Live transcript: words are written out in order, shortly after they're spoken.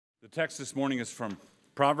The text this morning is from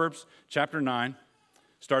Proverbs chapter 9,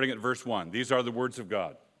 starting at verse 1. These are the words of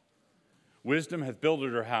God. Wisdom hath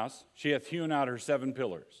builded her house, she hath hewn out her 7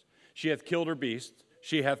 pillars. She hath killed her beasts,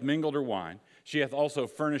 she hath mingled her wine, she hath also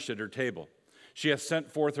furnished her table. She hath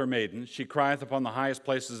sent forth her maidens, she crieth upon the highest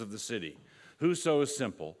places of the city. Whoso is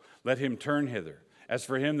simple, let him turn hither. As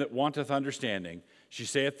for him that wanteth understanding, she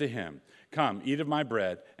saith to him, Come, eat of my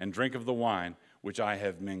bread, and drink of the wine which I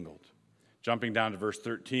have mingled. Jumping down to verse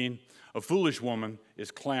 13, a foolish woman is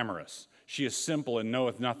clamorous. She is simple and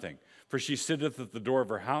knoweth nothing. For she sitteth at the door of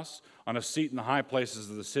her house, on a seat in the high places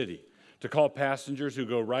of the city, to call passengers who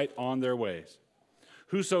go right on their ways.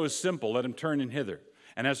 Whoso is simple, let him turn in hither.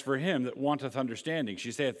 And as for him that wanteth understanding,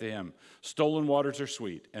 she saith to him, Stolen waters are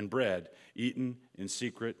sweet, and bread eaten in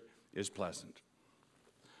secret is pleasant.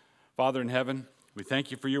 Father in heaven, we thank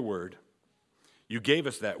you for your word. You gave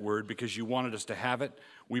us that word because you wanted us to have it.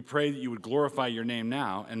 We pray that you would glorify your name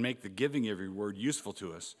now and make the giving of your word useful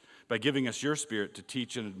to us by giving us your spirit to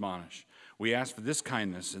teach and admonish. We ask for this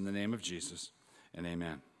kindness in the name of Jesus, and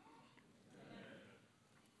amen.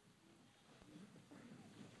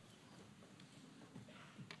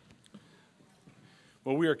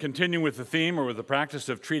 Well, we are continuing with the theme or with the practice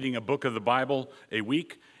of treating a book of the Bible a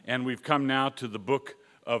week, and we've come now to the book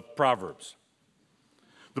of Proverbs.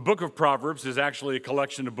 The book of Proverbs is actually a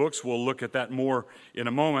collection of books. We'll look at that more in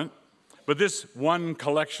a moment. But this one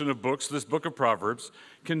collection of books, this book of Proverbs,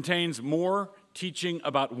 contains more teaching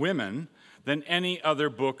about women than any other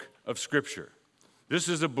book of Scripture. This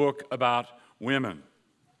is a book about women.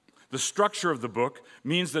 The structure of the book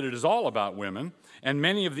means that it is all about women, and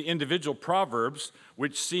many of the individual proverbs,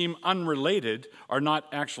 which seem unrelated, are not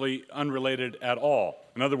actually unrelated at all.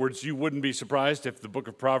 In other words, you wouldn't be surprised if the book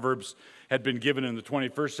of Proverbs had been given in the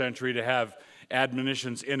 21st century to have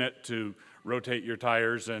admonitions in it to rotate your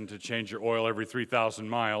tires and to change your oil every 3,000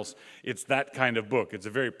 miles. It's that kind of book. It's a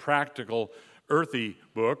very practical, earthy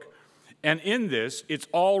book. And in this, it's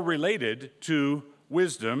all related to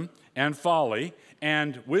wisdom and folly,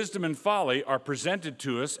 and wisdom and folly are presented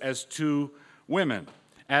to us as two women,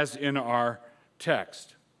 as in our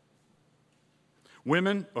text.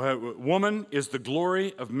 Woman is the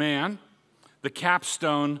glory of man, the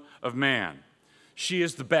capstone of man. She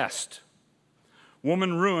is the best.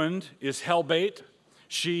 Woman ruined is hellbait.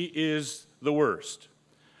 She is the worst.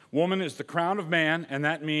 Woman is the crown of man, and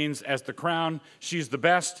that means as the crown, she's the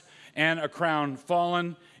best, and a crown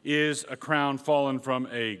fallen is a crown fallen from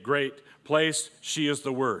a great place. She is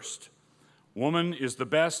the worst. Woman is the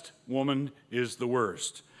best, woman is the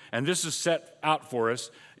worst. And this is set out for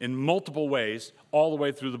us in multiple ways all the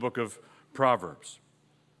way through the book of Proverbs.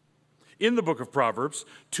 In the book of Proverbs,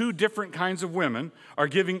 two different kinds of women are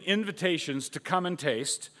giving invitations to come and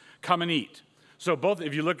taste, come and eat. So both,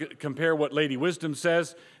 if you compare what Lady Wisdom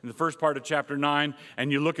says in the first part of chapter 9,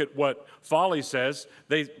 and you look at what Folly says,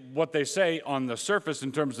 what they say on the surface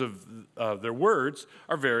in terms of their words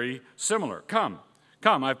are very similar. Come,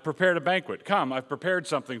 I've prepared a banquet. Come, I've prepared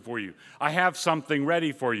something for you. I have something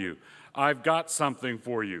ready for you. I've got something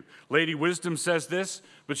for you. Lady Wisdom says this,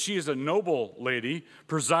 but she is a noble lady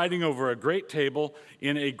presiding over a great table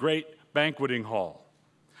in a great banqueting hall.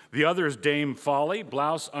 The other is Dame Folly,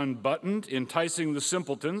 blouse unbuttoned, enticing the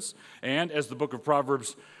simpletons. And as the book of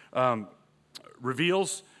Proverbs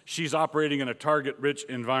reveals, she's operating in a target-rich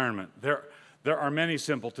environment. There are many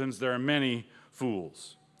simpletons, there are many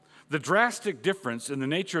fools. The drastic difference in the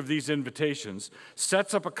nature of these invitations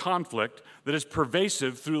sets up a conflict that is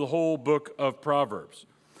pervasive through the whole book of Proverbs.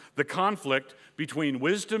 The conflict between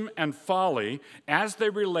wisdom and folly as they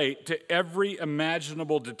relate to every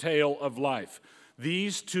imaginable detail of life.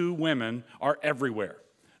 These two women are everywhere.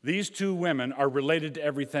 These two women are related to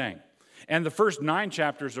everything. And the first 9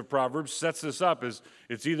 chapters of Proverbs sets this up as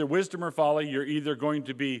it's either wisdom or folly. You're either going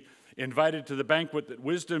to be invited to the banquet that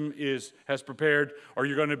wisdom has prepared, or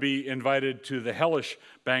you're going to be invited to the hellish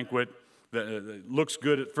banquet that looks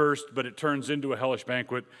good at first, but it turns into a hellish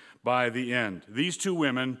banquet by the end. These two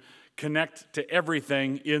women connect to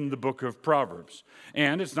everything in the book of Proverbs.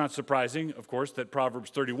 And it's not surprising, of course, that Proverbs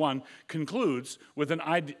 31 concludes with an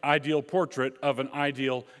ideal portrait of an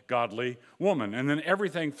ideal godly woman. And then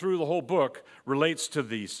everything through the whole book relates to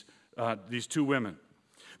these two women.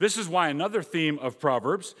 This is why another theme of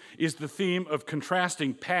Proverbs is the theme of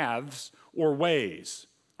contrasting paths or ways,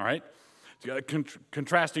 all right?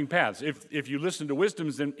 Contrasting paths. If you listen to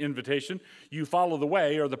Wisdom's invitation, you follow the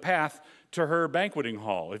way or the path to her banqueting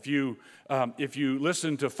hall. If you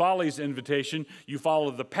listen to Folly's invitation, you follow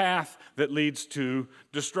the path that leads to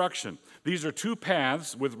destruction. These are two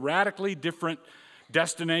paths with radically different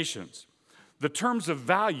destinations. The terms of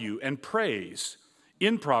value and praise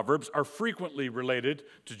in Proverbs are frequently related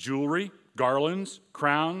to jewelry, garlands,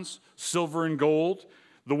 crowns, silver and gold,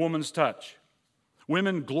 the woman's touch.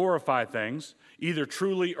 Women glorify things, either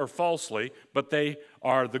truly or falsely, but they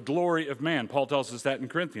are the glory of man. Paul tells us that in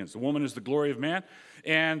Corinthians. The woman is the glory of man,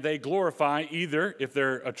 and they glorify either, if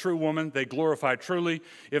they're a true woman, they glorify truly.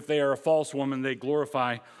 If they are a false woman, they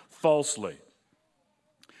glorify falsely.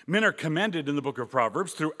 Men are commended in the book of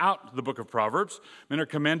Proverbs, throughout the book of Proverbs. Men are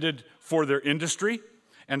commended for their industry,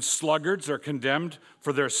 and sluggards are condemned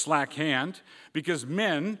for their slack hand, because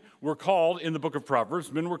men were called, in the book of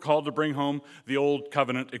Proverbs, men were called to bring home the old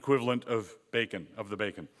covenant equivalent of bacon, of the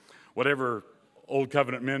bacon. Whatever old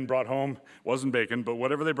covenant men brought home wasn't bacon, but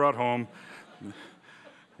whatever they brought home,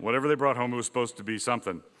 it was supposed to be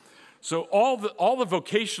something. So all the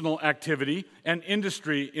vocational activity and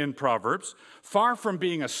industry in Proverbs, far from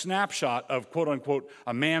being a snapshot of, quote unquote,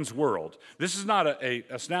 a man's world. This is not a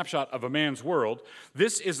snapshot of a man's world.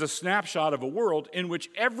 This is a snapshot of a world in which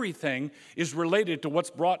everything is related to what's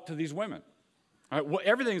brought to these women. All right, well,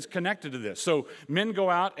 everything is connected to this. So men go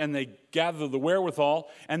out and they gather the wherewithal,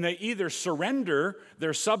 and they either surrender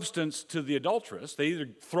their substance to the adulteress, they either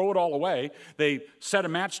throw it all away, they set a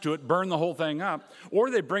match to it, burn the whole thing up,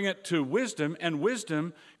 or they bring it to wisdom, and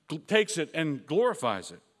wisdom takes it and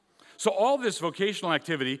glorifies it. So all this vocational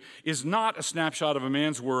activity is not a snapshot of a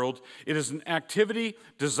man's world. It is an activity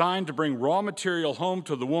designed to bring raw material home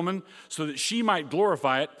to the woman so that she might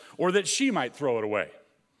glorify it or that she might throw it away.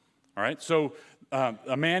 All right, so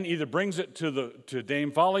a man either brings it to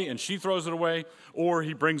Dame Folly and she throws it away, or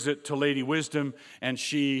he brings it to Lady Wisdom and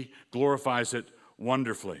she glorifies it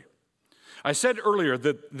wonderfully. I said earlier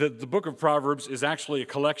that the book of Proverbs is actually a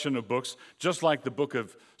collection of books, just like the book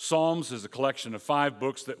of Psalms is a collection of 5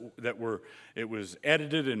 books it was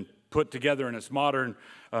edited and put together in its modern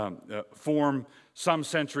form some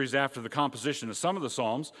centuries after the composition of some of the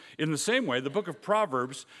Psalms. In the same way, the book of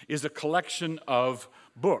Proverbs is a collection of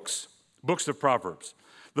books of Proverbs.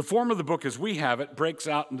 The form of the book as we have it breaks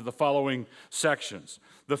out into the following sections.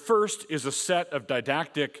 The first is a set of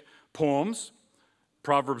didactic poems,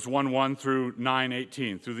 Proverbs 1:1 through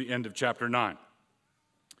 9:18, through the end of chapter 9.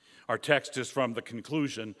 Our text is from the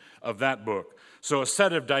conclusion of that book. So a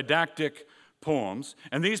set of didactic poems,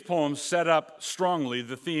 and these poems set up strongly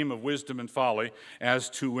the theme of wisdom and folly as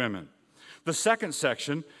two women. The second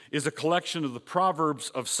section is a collection of the Proverbs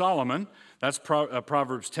of Solomon. That's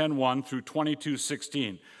Proverbs 10:1 through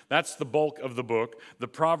 22:16. That's the bulk of the book, the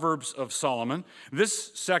Proverbs of Solomon.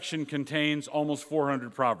 This section contains almost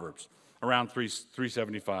 400 Proverbs, around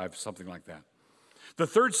 375, something like that. The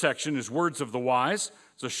third section is Words of the Wise.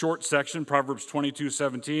 It's a short section, Proverbs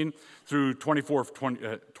 22:17 through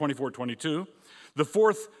 24:22. The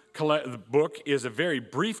fourth book is a very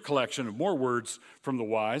brief collection of more words from the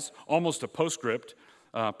wise, almost a postscript,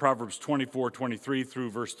 Proverbs 24:23 through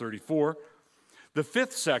verse 34. The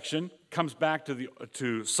fifth section comes back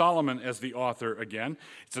to Solomon as the author again.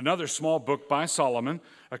 It's another small book by Solomon,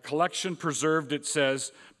 a collection preserved, it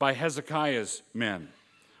says, by Hezekiah's men,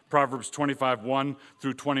 Proverbs 25:1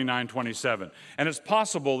 through 29:27. And it's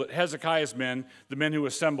possible that Hezekiah's men, the men who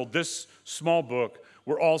assembled this small book,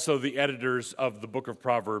 were also the editors of the book of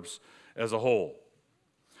Proverbs as a whole.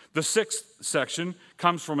 The sixth section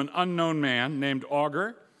comes from an unknown man named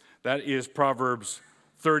Augur. That is Proverbs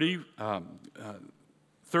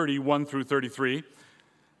 31 through 33.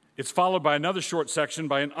 It's followed by another short section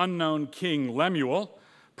by an unknown king, Lemuel,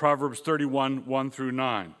 Proverbs 31:1 through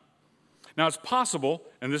 9. Now it's possible,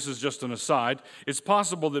 and this is just an aside, it's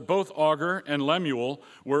possible that both Augur and Lemuel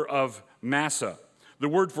were of Massa. The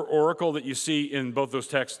word for oracle that you see in both those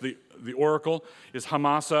texts, the oracle, is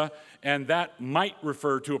Hamasa, and that might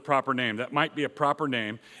refer to a proper name. That might be a proper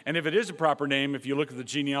name. And if it is a proper name, if you look at the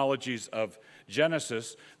genealogies of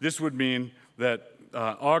Genesis, this would mean that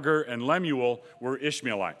Augur and Lemuel were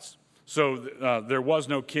Ishmaelites. So there was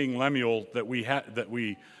no King Lemuel that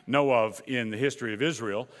we know of in the history of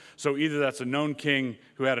Israel. So either that's a known king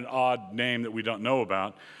who had an odd name that we don't know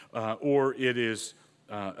about, or it is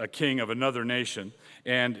a king of another nation,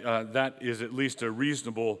 and that is at least a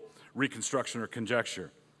reasonable reconstruction or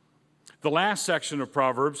conjecture. The last section of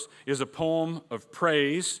Proverbs is a poem of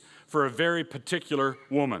praise for a very particular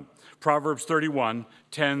woman, Proverbs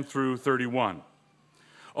 31:10 through 31.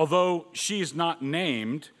 Although she is not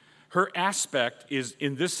named, her aspect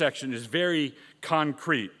in this section is very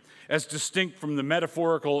concrete, as distinct from the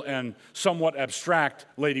metaphorical and somewhat abstract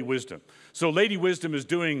Lady Wisdom. So Lady Wisdom is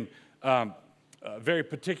doing very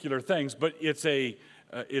particular things, but it's a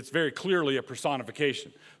it's very clearly a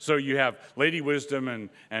personification. So you have Lady Wisdom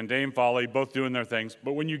and Dame Folly both doing their things.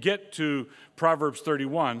 But when you get to Proverbs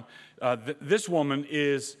 31, this woman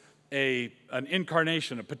is an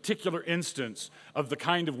incarnation, a particular instance of the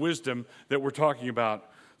kind of wisdom that we're talking about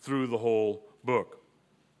through the whole book.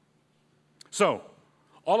 So,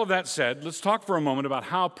 all of that said, let's talk for a moment about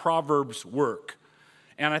how Proverbs work.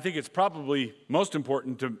 And I think it's probably most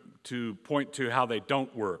important to point to how they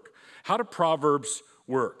don't work. How do Proverbs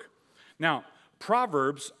work? Now,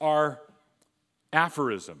 Proverbs are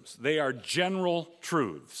aphorisms. They are general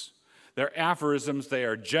truths. They're aphorisms. They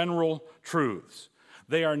are general truths.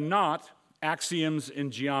 They are not axioms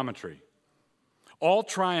in geometry. All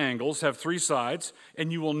triangles have three sides,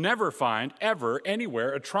 and you will never find, ever,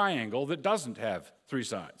 anywhere, a triangle that doesn't have three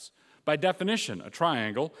sides. By definition, a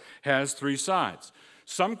triangle has three sides.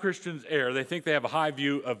 Some Christians err. They think they have a high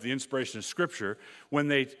view of the inspiration of Scripture when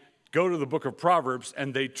they go to the book of Proverbs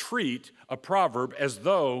and they treat a proverb as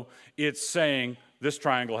though it's saying this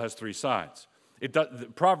triangle has three sides.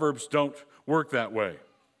 Proverbs don't work that way.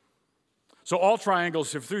 So all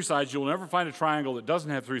triangles have three sides. You'll never find a triangle that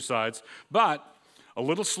doesn't have three sides, but a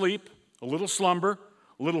little sleep, a little slumber,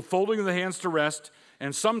 a little folding of the hands to rest,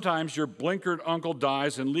 and sometimes your blinkered uncle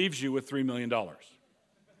dies and leaves you with $3 million.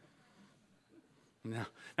 Now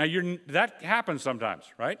that happens sometimes,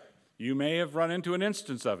 right? You may have run into an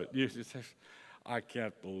instance of it. You say, I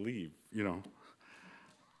can't believe,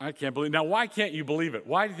 I can't believe. Now, why can't you believe it?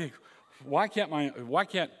 Why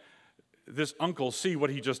can't this uncle see what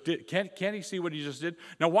he just did? Can't he see what he just did?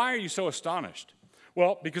 Now, why are you so astonished?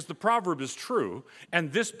 Well, because the proverb is true,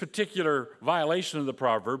 and this particular violation of the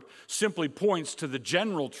proverb simply points to the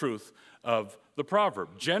general truth of the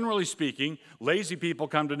proverb. Generally speaking, lazy people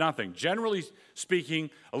come to nothing. Generally speaking,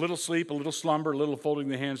 a little sleep, a little slumber, a little folding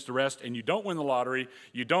the hands to rest, and you don't win the lottery,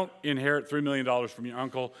 you don't inherit $3 million from your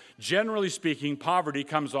uncle. Generally speaking, poverty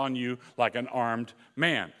comes on you like an armed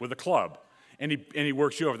man with a club. And he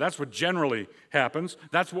works you over. That's what generally happens.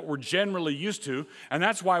 That's what we're generally used to, and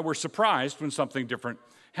that's why we're surprised when something different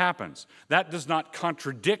happens. That does not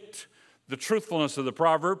contradict the truthfulness of the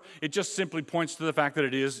proverb. It just simply points to the fact that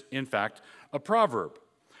it is, in fact, a proverb.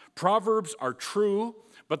 Proverbs are true,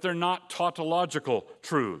 but they're not tautological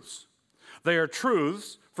truths. They are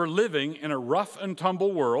truths for living in a rough and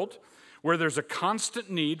tumble world where there's a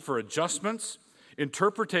constant need for adjustments,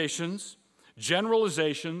 interpretations,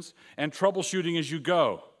 generalizations, and troubleshooting as you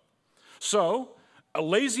go. So, a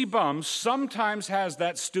lazy bum sometimes has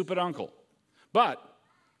that stupid uncle. But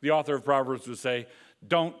the author of Proverbs would say,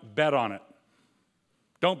 don't bet on it.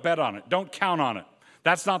 Don't bet on it. Don't count on it.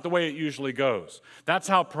 That's not the way it usually goes. That's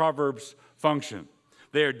how Proverbs function.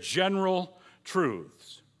 They are general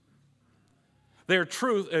truths. They are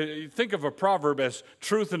truth. Think of a proverb as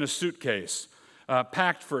truth in a suitcase,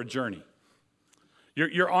 packed for a journey.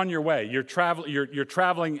 You're on your way. You're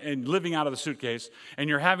traveling and living out of the suitcase, and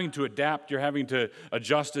you're having to adapt. You're having to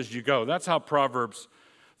adjust as you go. That's how Proverbs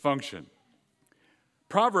function.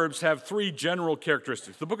 Proverbs have three general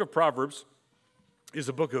characteristics. The book of Proverbs is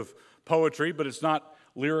a book of poetry, but it's not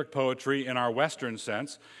lyric poetry in our Western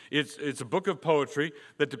sense. It's a book of poetry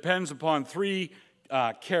that depends upon three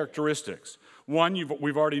characteristics. One,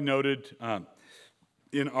 we've already noted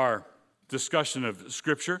in our discussion of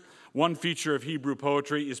Scripture. One feature of Hebrew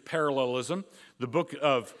poetry is parallelism. The book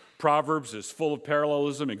of Proverbs is full of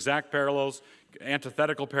parallelism, exact parallels,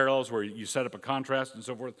 antithetical parallels where you set up a contrast and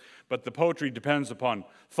so forth. But the poetry depends upon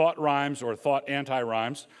thought rhymes or thought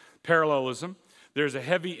anti-rhymes, parallelism. There's a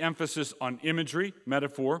heavy emphasis on imagery,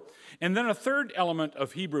 metaphor. And then a third element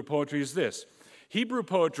of Hebrew poetry is this. Hebrew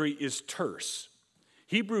poetry is terse.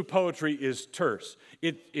 Hebrew poetry is terse.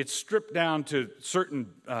 It's stripped down to certain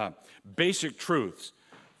basic truths.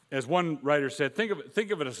 As one writer said, think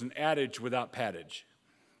of it as an adage without paddage.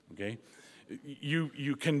 Okay,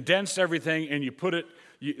 you condense everything and you put it.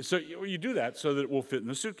 You do that so that it will fit in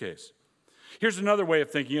the suitcase. Here's another way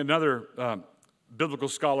of thinking. Another biblical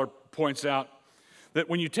scholar points out that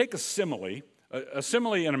when you take a simile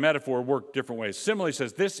and a metaphor work different ways. Simile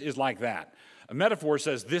says this is like that. A metaphor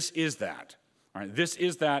says this is that. All right, this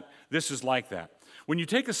is that. This is like that. When you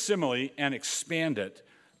take a simile and expand it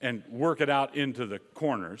and work it out into the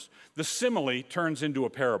corners, the simile turns into a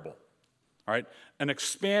parable. All right? An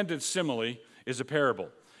expanded simile is a parable.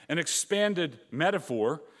 An expanded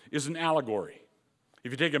metaphor is an allegory.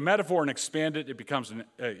 If you take a metaphor and expand it, it becomes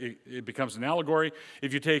an allegory.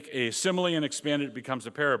 If you take a simile and expand it, it becomes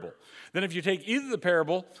a parable. Then if you take either the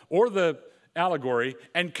parable or the allegory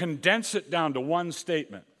and condense it down to one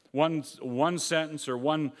statement, one sentence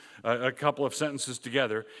or a couple of sentences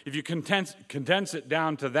together, if you condense it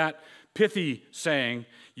down to that pithy saying,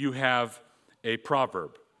 you have a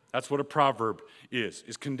proverb. That's what a proverb is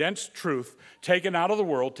condensed truth taken out of the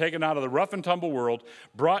world, taken out of the rough and tumble world,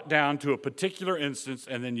 brought down to a particular instance,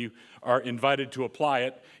 and then you are invited to apply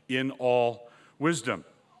it in all wisdom.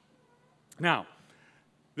 Now,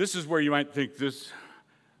 this is where you might think this,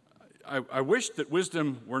 I wish that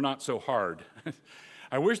wisdom were not so hard.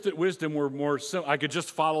 I wish that wisdom were more simple. I could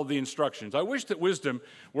just follow the instructions. I wish that wisdom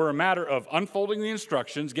were a matter of unfolding the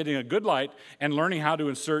instructions, getting a good light, and learning how to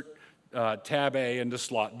insert tab A into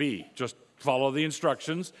slot B. Just follow the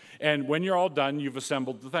instructions, and when you're all done, you've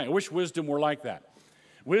assembled the thing. I wish wisdom were like that.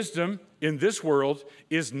 Wisdom in this world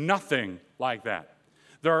is nothing like that.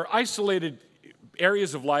 There are isolated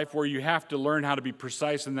areas of life where you have to learn how to be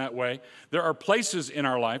precise in that way. There are places in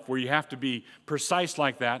our life where you have to be precise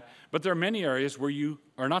like that, but there are many areas where you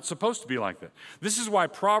are not supposed to be like that. This is why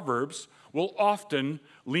Proverbs will often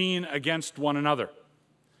lean against one another.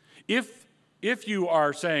 If you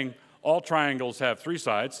are saying all triangles have 3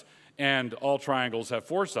 sides and all triangles have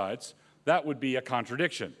 4 sides, that would be a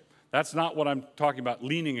contradiction. That's not what I'm talking about,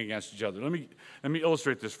 leaning against each other. Let me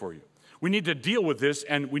illustrate this for you. We need to deal with this,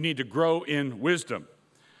 and we need to grow in wisdom.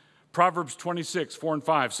 Proverbs 26, 4 and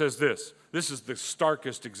 5 says this. This is the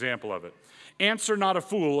starkest example of it. Answer not a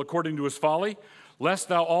fool according to his folly, lest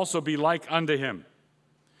thou also be like unto him.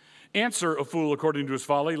 Answer a fool according to his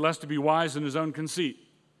folly, lest he be wise in his own conceit.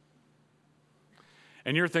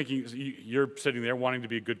 And you're thinking, you're sitting there wanting to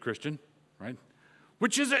be a good Christian, right?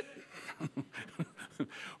 Which is it?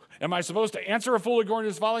 Am I supposed to answer a fool according to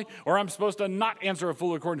his folly, or I'm supposed to not answer a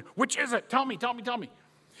fool according to, which is it? Tell me.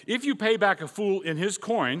 If you pay back a fool in his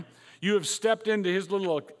coin, you have stepped into his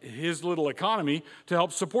little economy to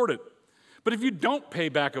help support it. But if you don't pay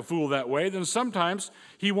back a fool that way, then sometimes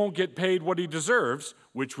he won't get paid what he deserves,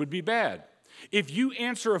 which would be bad. If you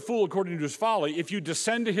answer a fool according to his folly, if you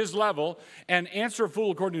descend to his level and answer a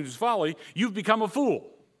fool according to his folly, you've become a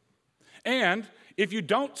fool. And if you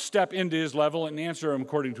don't step into his level and answer him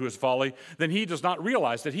according to his folly, then he does not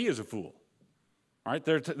realize that he is a fool. All right?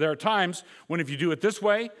 There are times when if you do it this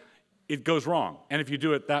way, it goes wrong. And if you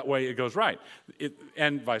do it that way, it goes right.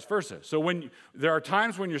 And vice versa. So there are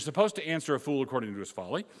times when you're supposed to answer a fool according to his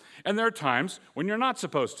folly, and there are times when you're not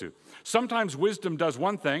supposed to. Sometimes wisdom does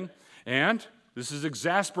one thing, and this is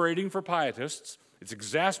exasperating for pietists. It's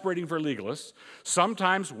exasperating for legalists.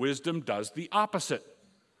 Sometimes wisdom does the opposite.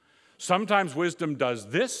 Sometimes wisdom does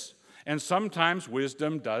this, and sometimes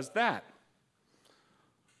wisdom does that.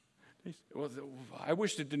 Well, I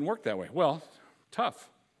wished it didn't work that way. Well, tough.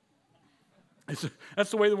 That's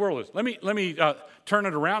the way the world is. Let me turn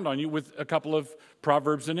it around on you with a couple of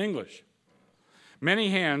proverbs in English. Many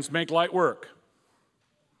hands make light work.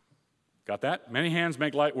 Got that? Many hands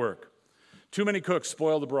make light work. Too many cooks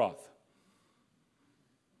spoil the broth.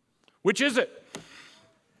 Which is it?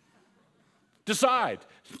 Decide.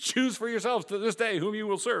 Choose for yourselves to this day whom you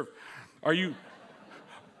will serve. Are you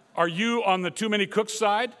on the too many cooks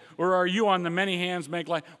side, or are you on the many hands make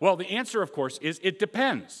light? Well, the answer, of course, is it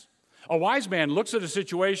depends. A wise man looks at a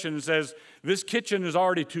situation and says, this kitchen is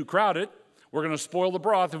already too crowded. We're going to spoil the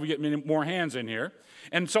broth if we get more hands in here.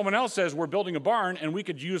 And someone else says, we're building a barn and we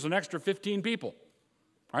could use an extra 15 people.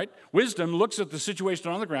 Right? Wisdom looks at the situation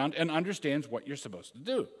on the ground and understands what you're supposed to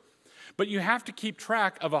do. But you have to keep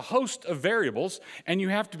track of a host of variables, and you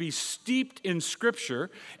have to be steeped in Scripture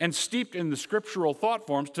and steeped in the scriptural thought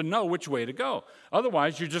forms to know which way to go.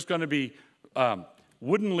 Otherwise, you're just going to be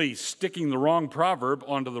woodenly sticking the wrong proverb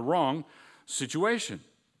onto the wrong situation.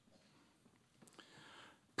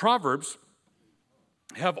 Proverbs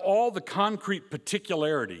have all the concrete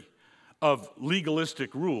particularity of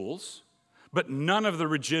legalistic rules, but none of the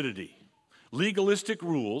rigidity. Legalistic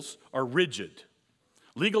rules are rigid.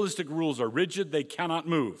 Legalistic rules are rigid, they cannot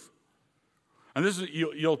move. And this is,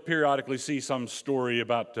 you'll periodically see some story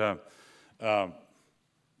about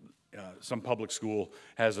some public school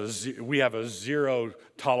we have a zero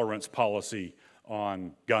tolerance policy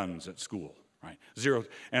on guns at school, right? Zero,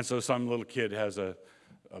 and so some little kid has a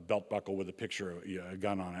belt buckle with a picture of a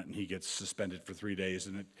gun on it, and he gets suspended for 3 days,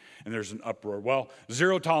 and there's an uproar. Well,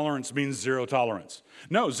 zero tolerance means zero tolerance.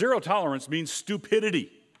 No, zero tolerance means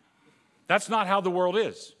stupidity. That's not how the world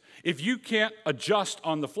is. If you can't adjust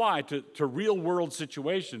on the fly to real world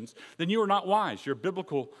situations, then you are not wise. You're a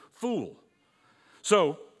biblical fool.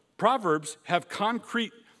 So Proverbs have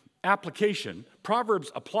concrete application. Proverbs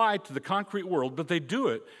apply to the concrete world, but they do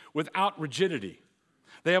it without rigidity.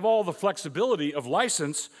 They have all the flexibility of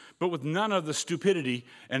license, but with none of the stupidity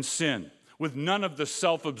and sin, with none of the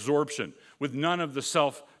self-absorption, with none of the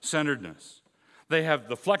self-centeredness. They have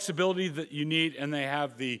the flexibility that you need, and they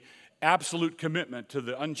have the absolute commitment to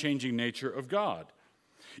the unchanging nature of God.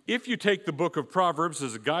 If you take the book of Proverbs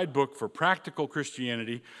as a guidebook for practical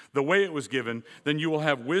Christianity, the way it was given, then you will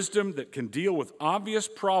have wisdom that can deal with obvious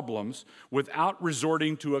problems without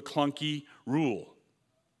resorting to a clunky rule.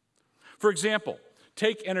 For example,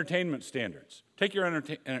 take entertainment standards. Take your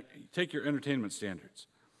entertainment standards.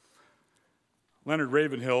 Leonard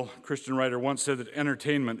Ravenhill, Christian writer, once said that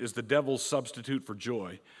entertainment is the devil's substitute for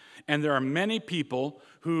joy. And there are many people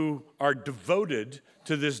who are devoted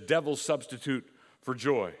to this devil's substitute for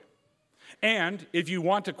joy. And if you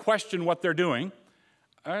want to question what they're doing,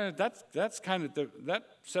 that's kind of that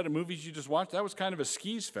set of movies you just watched, that was kind of a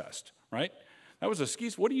skis fest, right? That was a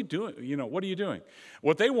skis. What are you doing? What are you doing?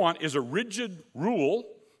 What they want is a rigid rule,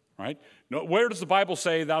 right? No, where does the Bible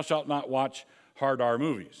say thou shalt not watch hard R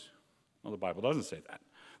movies? Well, the Bible doesn't say that.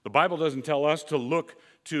 The Bible doesn't tell us to look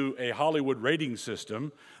to a Hollywood rating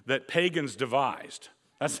system that pagans devised.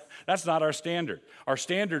 That's not our standard. Our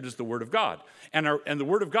standard is the Word of God. And the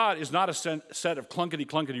Word of God is not a set of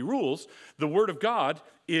clunkety rules. The Word of God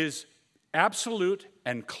is absolute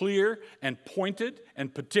and clear and pointed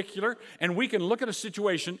and particular. And we can look at a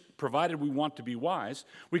situation, provided we want to be wise,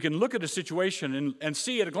 we can look at a situation and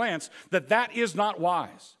see at a glance that is not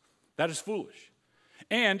wise. That is foolish.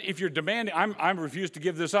 And if you're demanding, I refuse to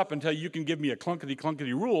give this up until you can give me a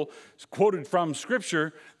clunkety rule quoted from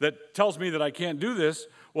Scripture that tells me that I can't do this,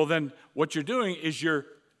 well then what you're doing is you're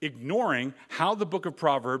ignoring how the book of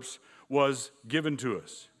Proverbs was given to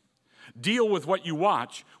us. Deal with what you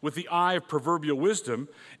watch with the eye of proverbial wisdom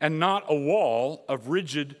and not a wall of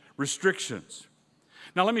rigid restrictions.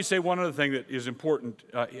 Now let me say one other thing that is important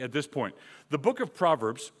at this point. The book of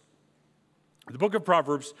Proverbs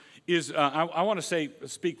is, I want to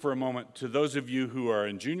speak for a moment to those of you who are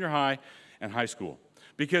in junior high and high school,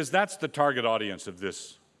 because that's the target audience of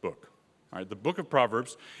this book. All right, the book of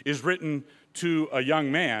Proverbs is written to a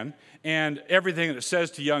young man, and everything that it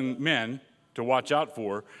says to young men to watch out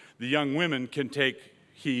for, the young women can take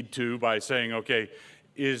heed to by saying, okay,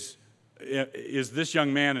 is this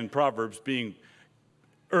young man in Proverbs being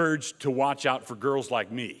urged to watch out for girls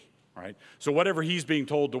like me? Right? So whatever he's being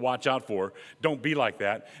told to watch out for, don't be like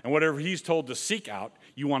that. And whatever he's told to seek out,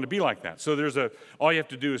 you want to be like that. So all you have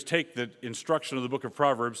to do is take the instruction of the book of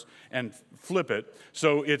Proverbs and flip it.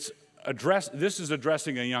 So this is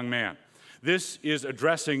addressing a young man. This is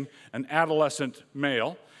addressing an adolescent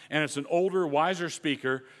male. And it's an older, wiser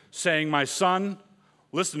speaker saying, my son,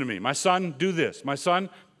 listen to me. My son, do this. My son,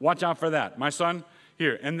 watch out for that. My son,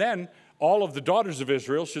 here. And then all of the daughters of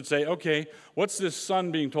Israel should say, okay, what's this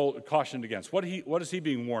son being cautioned against? What is he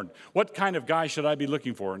being warned? What kind of guy should I be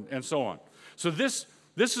looking for? And so on. So this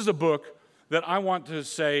is a book that I want to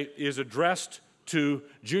say is addressed to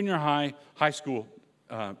junior high, high school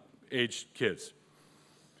age kids.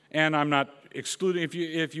 And I'm not excluding,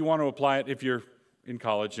 if you want to apply it, if you're in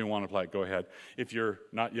college and want to apply it, go ahead. If you're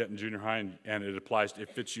not yet in junior high and it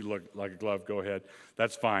fits you like a glove, go ahead.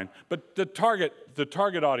 That's fine. But the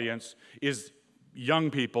target audience is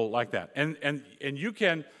young people like that. And you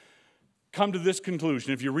can come to this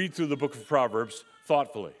conclusion if you read through the book of Proverbs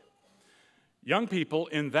thoughtfully. Young people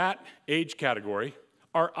in that age category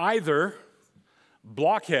are either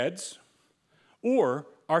blockheads or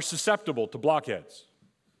are susceptible to blockheads.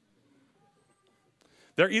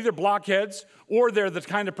 They're either blockheads or they're the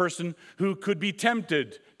kind of person who could be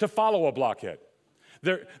tempted to follow a blockhead.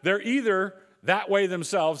 They're either that way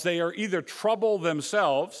themselves, they are either trouble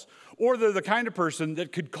themselves, or they're the kind of person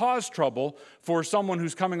that could cause trouble for someone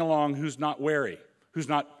who's coming along who's not wary, who's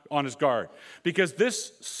not on his guard. Because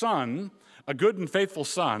this son, a good and faithful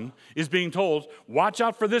son, is being told, watch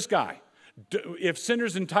out for this guy. If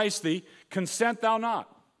sinners entice thee, consent thou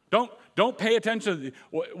not. Don't pay attention.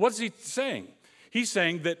 What's he saying? He's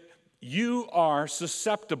saying that you are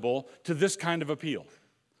susceptible to this kind of appeal.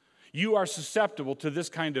 You are susceptible to this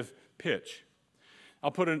kind of pitch.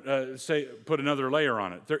 I'll put another layer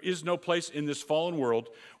on it. There is no place in this fallen world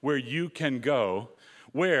where you can go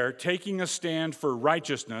where taking a stand for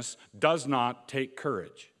righteousness does not take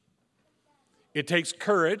courage. It takes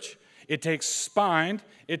courage, it takes spine,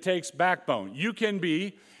 it takes backbone. You can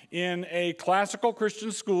be in a classical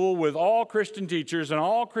Christian school with all Christian teachers and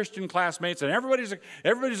all Christian classmates, and everybody's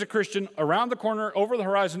a Christian around the corner, over the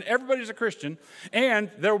horizon, everybody's a Christian,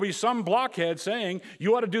 and there will be some blockhead saying,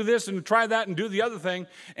 you ought to do this and try that and do the other thing,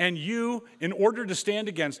 and you, in order to stand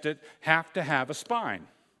against it, have to have a spine.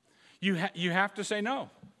 You have to say no.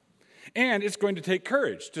 And it's going to take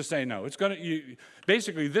courage to say no.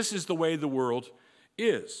 Basically, this is the way the world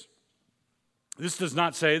is. This does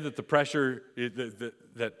not say that the pressure,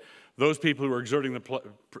 that those people who are exerting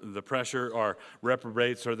the pressure are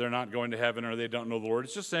reprobates, or they're not going to heaven, or they don't know the Lord.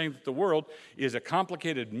 It's just saying that the world is a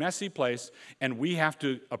complicated, messy place, and we have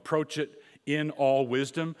to approach it in all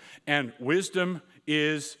wisdom. And wisdom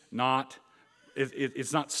is not,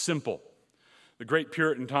 it's not simple. The great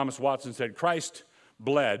Puritan Thomas Watson said, Christ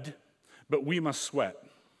bled, but we must sweat.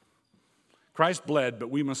 Christ bled, but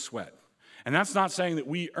we must sweat. And that's not saying that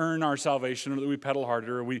we earn our salvation or that we pedal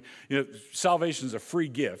harder. Or salvation is a free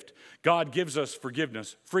gift. God gives us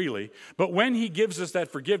forgiveness freely. But when he gives us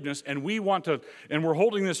that forgiveness and we're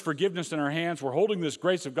holding this forgiveness in our hands, we're holding this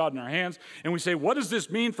grace of God in our hands, and we say, what does this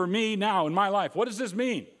mean for me now in my life? What does this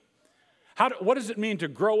mean? What does it mean to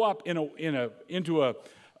grow up into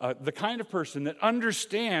the kind of person that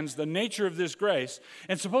understands the nature of this grace?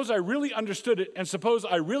 And suppose I really understood it, and suppose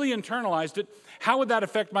I really internalized it, how would that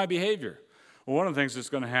affect my behavior? Well, one of the things that's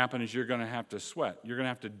going to happen is you're going to have to sweat. You're going to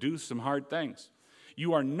have to do some hard things.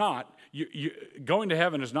 You are not, going to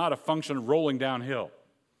heaven is not a function of rolling downhill.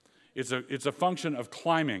 It's a function of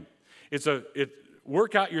climbing.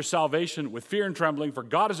 Work out your salvation with fear and trembling, for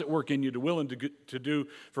God is at work in you to will and to do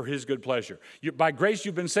for his good pleasure. By grace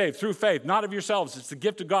you've been saved, through faith, not of yourselves. It's the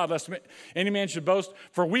gift of God, lest any man should boast.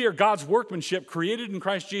 For we are God's workmanship, created in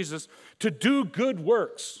Christ Jesus, to do good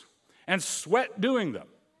works and sweat doing them.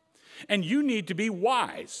 And you need to be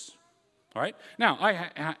wise. All right? Now, I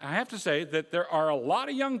have to say that there are a lot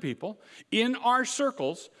of young people in our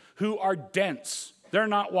circles who are dense. They're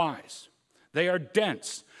not wise. They are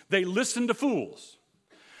dense. They listen to fools.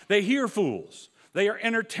 They hear fools. They are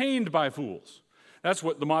entertained by fools. That's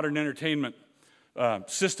what the modern entertainment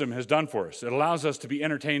system has done for us. It allows us to be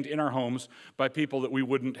entertained in our homes by people that we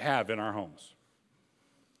wouldn't have in our homes.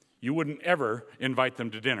 You wouldn't ever invite them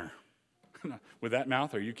to dinner. With that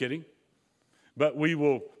mouth, are you kidding? But we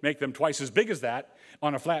will make them twice as big as that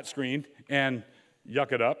on a flat screen and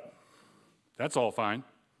yuck it up. That's all fine.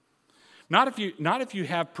 Not if you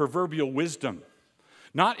have proverbial wisdom.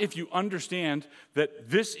 Not if you understand that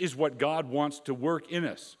this is what God wants to work in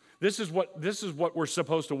us. This is what we're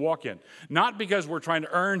supposed to walk in. Not because we're trying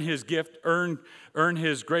to earn his gift, earn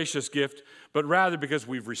his gracious gift, but rather because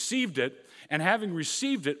we've received it, and having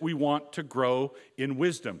received it, we want to grow in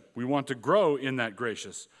wisdom. We want to grow in that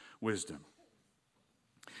gracious wisdom.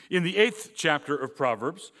 In the 8th chapter of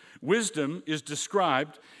Proverbs, wisdom is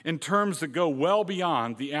described in terms that go well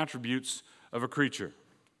beyond the attributes of a creature.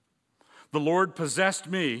 The Lord possessed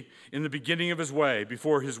me in the beginning of his way,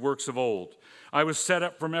 before his works of old. I was set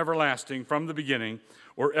up from everlasting, from the beginning,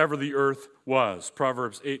 or ever the earth was.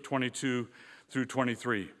 Proverbs 8:22 through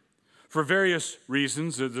 23. For various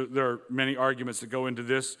reasons, there are many arguments that go into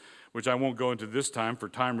this, which I won't go into this time for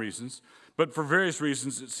time reasons. But for various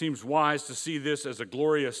reasons, it seems wise to see this as a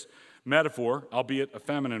glorious metaphor, albeit a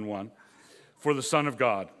feminine one, for the Son of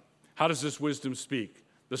God. How does this wisdom speak?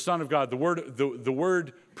 The Son of God, the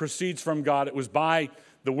Word proceeds from God. It was by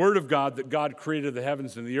the Word of God that God created the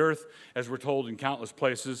heavens and the earth, as we're told in countless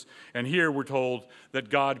places. And here we're told that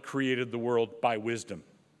God created the world by wisdom.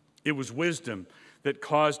 It was wisdom that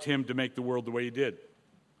caused him to make the world the way he did.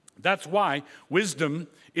 That's why wisdom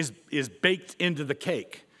is baked into the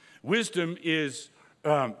cake. Wisdom is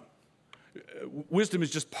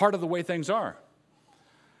just part of the way things are.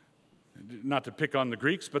 Not to pick on the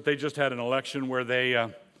Greeks, but they just had an election where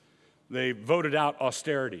they voted out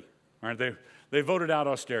austerity. Right? They voted out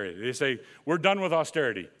austerity. They say, we're done with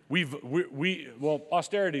austerity. Well,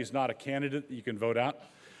 austerity is not a candidate that you can vote out.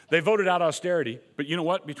 They voted out austerity, but you know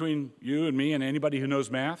what? Between you and me and anybody who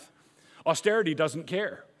knows math, austerity doesn't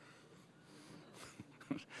care.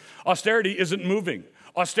 Austerity isn't moving.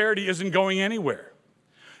 Austerity isn't going anywhere.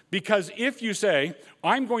 Because if you say,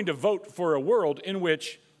 I'm going to vote for a world in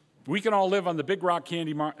which we can all live on the Big Rock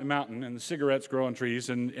Candy Mountain and the cigarettes grow on trees,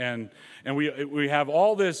 and we have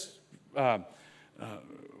all this, we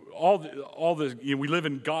live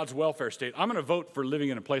in God's welfare state. I'm going to vote for living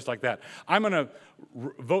in a place like that. I'm going to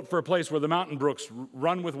vote for a place where the mountain brooks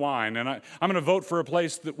run with wine, and I'm going to vote for a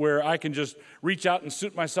place where I can just reach out and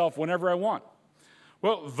suit myself whenever I want.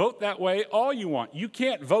 Well, vote that way all you want. You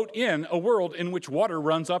can't vote in a world in which water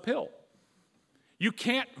runs uphill. You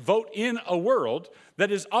can't vote in a world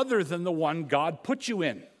that is other than the one God put you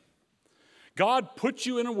in. God put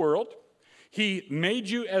you in a world. He made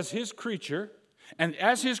you as his creature, and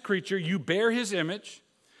as his creature, you bear his image.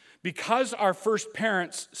 Because our first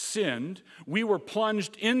parents sinned, we were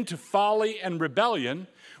plunged into folly and rebellion,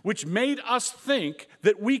 which made us think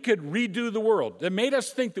that we could redo the world, that made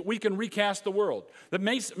us think that we can recast the world, that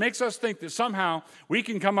makes us think that somehow we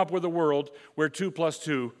can come up with a world where 2 +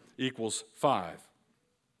 2 = 5.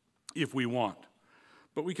 if we want.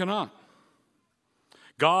 But we cannot.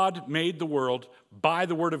 God made the world by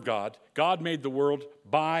the Word of God. God made the world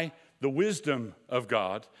by the wisdom of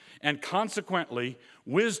God. And consequently,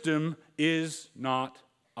 wisdom is not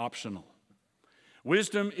optional.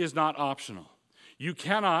 Wisdom is not optional. You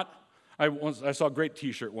cannot, I saw a great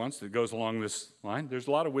t-shirt once that goes along this line. There's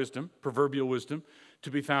a lot of wisdom, proverbial wisdom,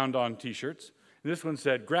 to be found on t-shirts. This one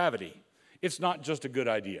said, gravity. It's not just a good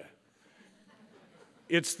idea.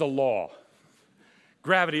 It's the law.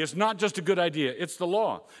 Gravity is not just a good idea, it's the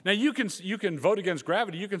law. Now you can vote against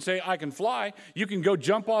gravity. You can say, I can fly. You can go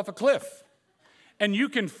jump off a cliff. And you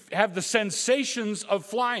can have the sensations of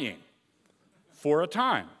flying for a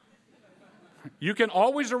time. You can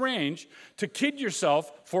always arrange to kid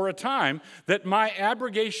yourself for a time that my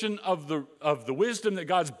abrogation of the wisdom that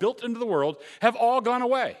God's built into the world have all gone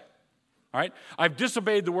away. All right? I've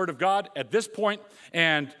disobeyed the Word of God at this point,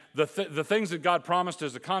 and the things that God promised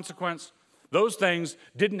as a consequence, those things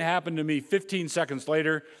didn't happen to me 15 seconds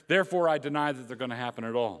later, therefore I deny that they're going to happen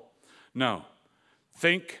at all. No.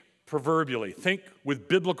 Think proverbially. Think with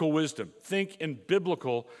biblical wisdom. Think in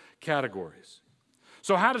biblical categories.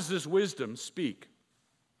 So how does this wisdom speak?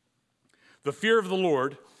 The fear of the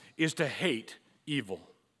Lord is to hate evil.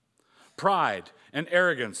 Pride and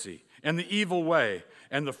arrogancy and the evil way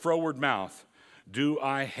and the froward mouth do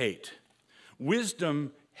I hate.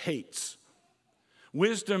 Wisdom hates.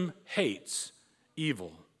 Wisdom hates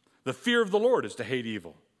evil. The fear of the Lord is to hate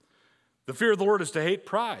evil. The fear of the Lord is to hate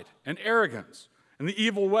pride and arrogance and the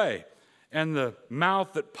evil way and the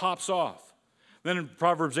mouth that pops off. Then in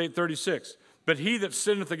Proverbs 8:36, but he that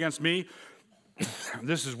sinneth against me,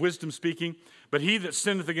 this is wisdom speaking, but he that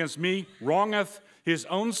sinneth against me wrongeth his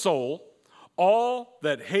own soul. All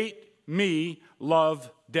that hate me love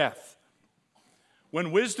death.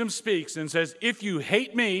 When wisdom speaks and says, if you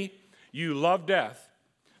hate me, you love death.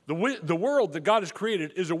 The world that God has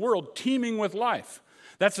created is a world teeming with life.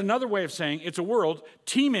 That's another way of saying it's a world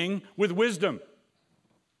teeming with wisdom.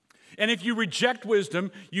 And if you reject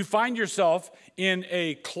wisdom, you find yourself in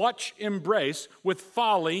a clutch embrace with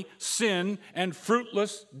folly, sin, and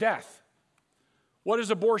fruitless death. What is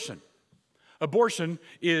abortion? Abortion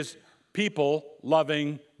is people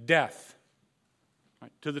loving death.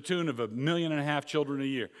 Right? To the tune of 1.5 million children a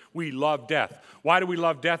year. We love death. Why do we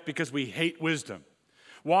love death? Because we hate wisdom.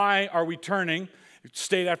 Why are we turning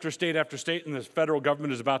state after state after state, and the federal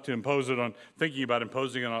government is about to impose it on, thinking about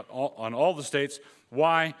imposing it on all the states?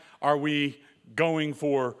 Why are we going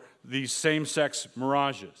for these same-sex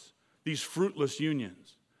mirages, these fruitless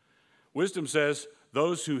unions? Wisdom says,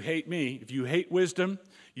 those who hate me, if you hate wisdom,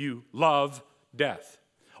 you love death.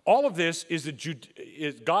 All of this is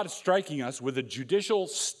God is striking us with a judicial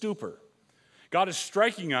stupor. God is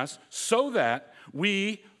striking us so that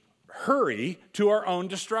we hurry to our own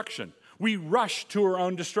destruction. We rush to our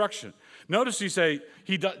own destruction. Notice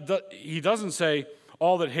he doesn't say,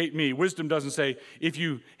 all that hate me. Wisdom doesn't say, if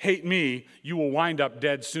you hate me, you will wind up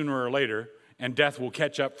dead sooner or later, and death will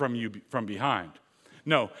catch up from you from behind.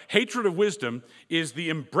 No, hatred of wisdom is the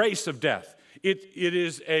embrace of death. It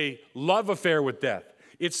is a love affair with death.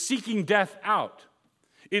 It's seeking death out.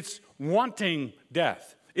 It's wanting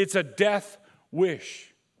death. It's a death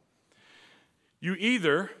wish. You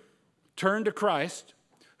either turn to Christ,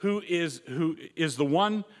 who is the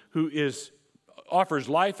one who offers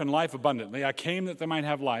life and life abundantly. I came that they might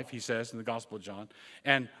have life, he says in the Gospel of John,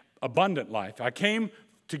 and abundant life. I came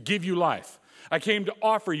to give you life. I came to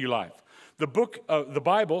offer you life. The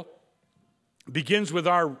Bible begins with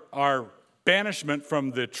our banishment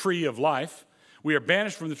from the tree of life. We are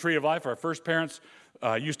banished from the tree of life. Our first parents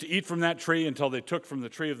used to eat from that tree until they took from the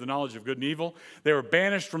tree of the knowledge of good and evil. They were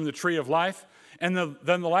banished from the tree of life. And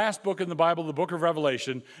then the last book in the Bible, the book of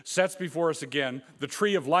Revelation, sets before us again the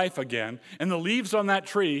tree of life again. And the leaves on that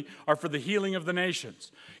tree are for the healing of the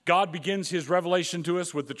nations. God begins his revelation to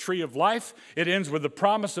us with the tree of life. It ends with the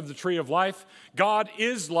promise of the tree of life. God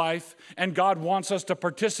is life, and God wants us to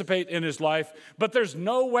participate in his life. But there's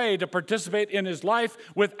no way to participate in his life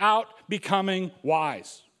without becoming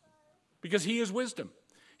wise, because he is wisdom.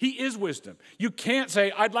 He is wisdom. You can't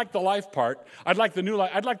say, I'd like the life part, I'd like the new life,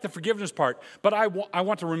 I'd like the forgiveness part, but I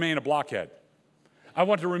want to remain a blockhead. I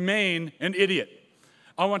want to remain an idiot.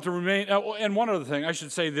 I want to remain, and one other thing, I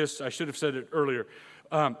should say this, I should have said it earlier.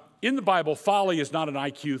 In the Bible, folly is not an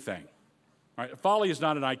IQ thing. Right? Folly is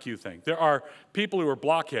not an IQ thing. There are people who are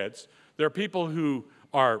blockheads. There are people who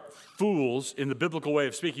are fools in the biblical way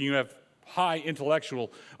of speaking. You have high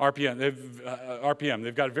intellectual RPM.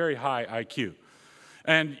 They've got a very high IQ.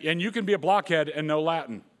 And you can be a blockhead and know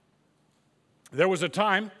Latin. There was a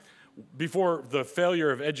time before the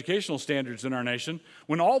failure of educational standards in our nation,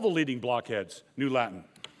 when all the leading blockheads knew Latin.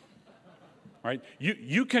 Right?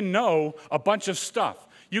 You can know a bunch of stuff.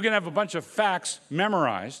 You can have a bunch of facts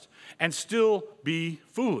memorized and still be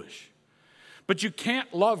foolish. But you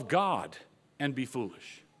can't love God and be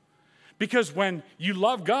foolish. Because when you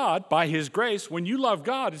love God by His grace, when you love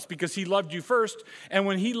God, it's because He loved you first. And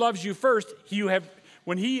when He loves you first,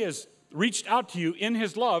 when He has reached out to you in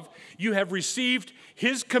His love, you have received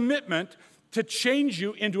His commitment to change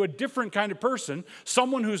you into a different kind of person,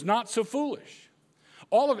 someone who's not so foolish.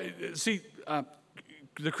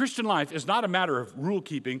 The Christian life is not a matter of rule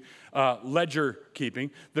keeping, ledger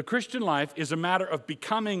keeping. The Christian life is a matter of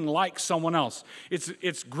becoming like someone else.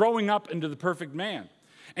 It's growing up into the perfect man.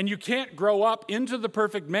 And you can't grow up into the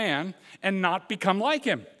perfect man and not become like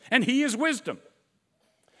him. And he is wisdom.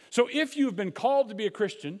 So if you've been called to be a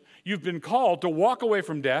Christian, you've been called to walk away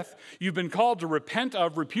from death, you've been called to repent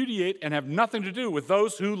of, repudiate, and have nothing to do with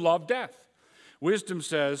those who love death. Wisdom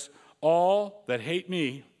says, all that hate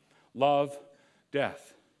me love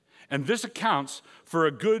death. And this accounts for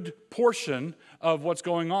a good portion of what's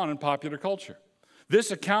going on in popular culture. This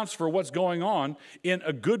accounts for what's going on in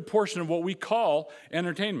a good portion of what we call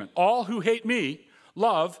entertainment. All who hate me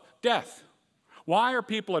love death. Why are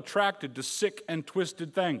people attracted to sick and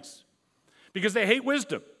twisted things? Because they hate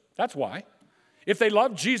wisdom. That's why. If they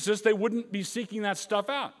loved Jesus, they wouldn't be seeking that stuff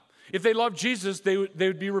out. If they loved Jesus, they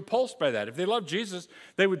would be repulsed by that. If they loved Jesus,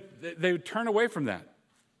 they would turn away from that.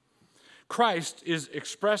 Christ is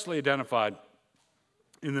expressly identified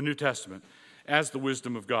in the New Testament as the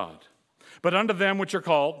wisdom of God. But unto them which are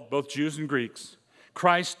called, both Jews and Greeks,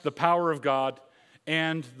 Christ, the power of God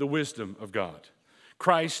and the wisdom of God.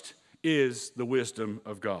 Christ is the wisdom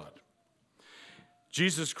of God.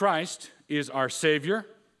 Jesus Christ is our Savior.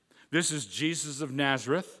 This is Jesus of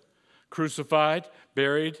Nazareth, crucified,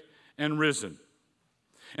 buried, and risen.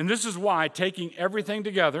 And this is why, taking everything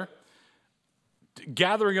together,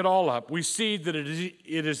 gathering it all up, we see that it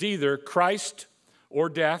is either Christ or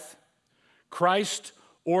death, Christ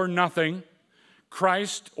or nothing,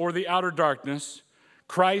 Christ or the outer darkness,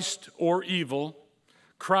 Christ or evil,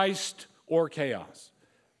 Christ or chaos.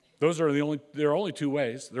 There are only two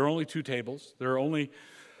ways. There are only two tables. There are only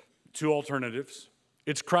two alternatives.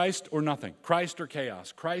 It's Christ or nothing, Christ or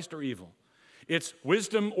chaos, Christ or evil. It's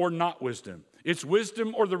wisdom or not wisdom. It's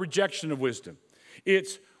wisdom or the rejection of wisdom.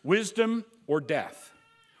 It's wisdom or death.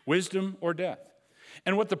 Wisdom or death.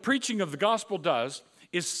 And what the preaching of the gospel does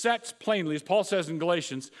is sets plainly, as Paul says in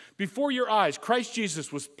Galatians, before your eyes, Christ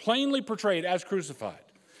Jesus was plainly portrayed as crucified.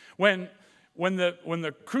 When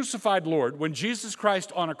the crucified Lord, when Jesus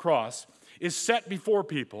Christ on a cross is set before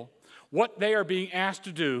people, what they are being asked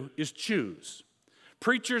to do is choose.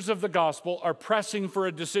 Preachers of the gospel are pressing for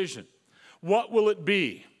a decision. What will it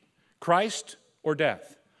be? Christ or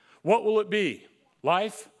death? What will it be?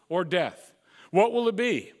 Life or death? What will it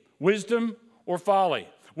be? Wisdom or folly?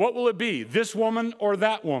 What will it be? This woman or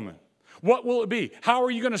that woman? What will it be? How are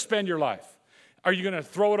you going to spend your life? Are you going to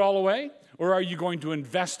throw it all away, or are you going to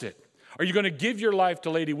invest it? Are you going to give your life to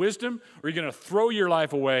Lady Wisdom, or are you going to throw your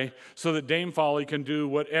life away so that Dame Folly can do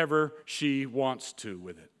whatever she wants to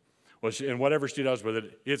with it? Well, and whatever she does with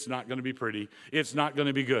it, it's not going to be pretty. It's not going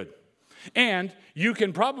to be good. And you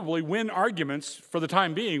can probably win arguments for the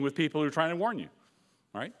time being with people who are trying to warn you.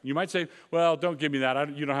 Right? You might say, well, don't give me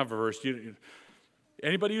that. You don't have a verse.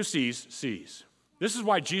 Anybody who sees, sees. This is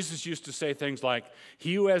why Jesus used to say things like,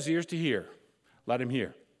 he who has ears to hear, let him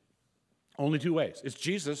hear. Only two ways. It's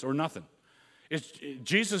Jesus or nothing.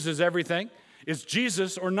 Jesus is everything. It's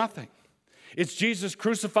Jesus or nothing. It's Jesus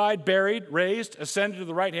crucified, buried, raised, ascended to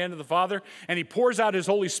the right hand of the Father, and he pours out his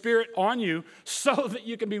Holy Spirit on you so that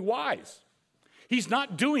you can be wise. He's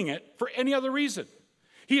not doing it for any other reason.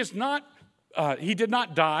 He did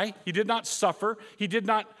not die. He did not suffer. He did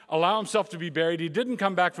not allow himself to be buried. He didn't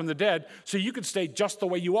come back from the dead so you could stay just the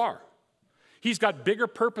way you are. He's got bigger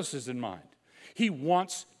purposes in mind. He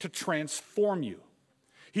wants to transform you.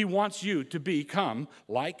 He wants you to become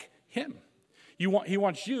like him. He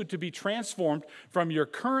wants you to be transformed from your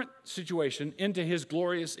current situation into his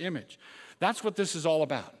glorious image. That's what this is all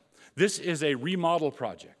about. This is a remodel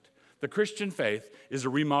project. The Christian faith is a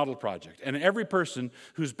remodel project. And every person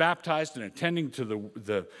who's baptized and attending to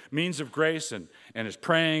the means of grace and is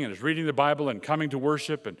praying and is reading the Bible and coming to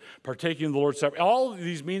worship and partaking in the Lord's Supper, all of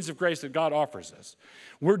these means of grace that God offers us,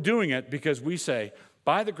 we're doing it because we say,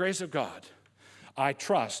 by the grace of God, I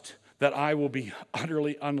trust that I will be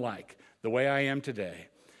utterly unlike the way I am today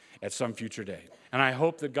at some future day. And I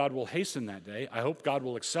hope that God will hasten that day. I hope God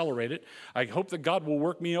will accelerate it. I hope that God will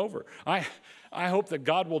work me over. I hope that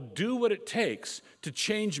God will do what it takes to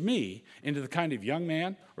change me into the kind of young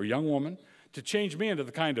man or young woman, to change me into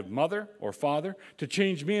the kind of mother or father, to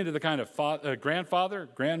change me into the kind of grandfather,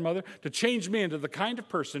 grandmother, to change me into the kind of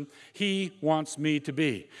person He wants me to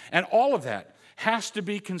be. And all of that has to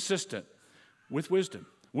be consistent with wisdom.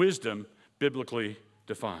 Wisdom biblically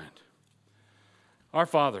defined. Our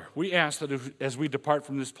Father, we ask that as we depart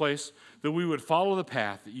from this place, that we would follow the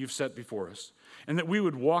path that You've set before us, and that we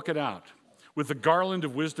would walk it out with the garland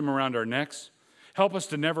of wisdom around our necks. Help us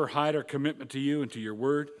to never hide our commitment to You and to Your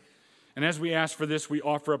word. And as we ask for this, we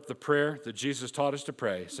offer up the prayer that Jesus taught us to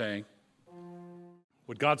pray, saying,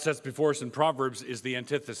 what God sets before us in Proverbs is the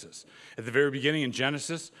antithesis. At the very beginning in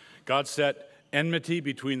Genesis, God set enmity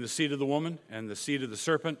between the seed of the woman and the seed of the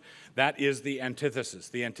serpent. That is the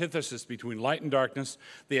antithesis between light and darkness,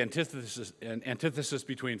 the antithesis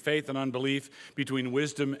between faith and unbelief, between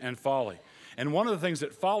wisdom and folly. And one of the things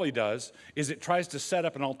that folly does is it tries to set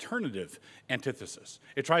up an alternative antithesis.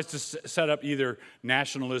 It tries to set up either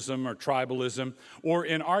nationalism or tribalism, or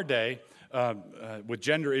in our day, with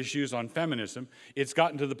gender issues on feminism, it's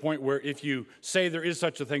gotten to the point where if you say there is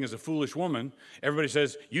such a thing as a foolish woman, everybody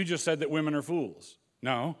says, you just said that women are fools.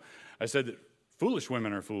 No, I said that foolish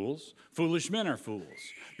women are fools, foolish men are fools.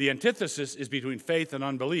 The antithesis is between faith and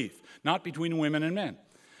unbelief, not between women and men.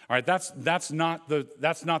 All right, that's not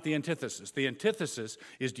the antithesis. The antithesis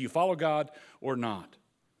is, do you follow God or not?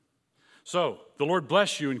 So, the Lord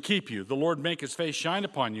bless you and keep you. The Lord make His face shine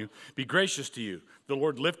upon you, be gracious to you. The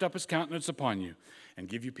Lord lift up His countenance upon you and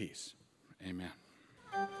give you peace. Amen.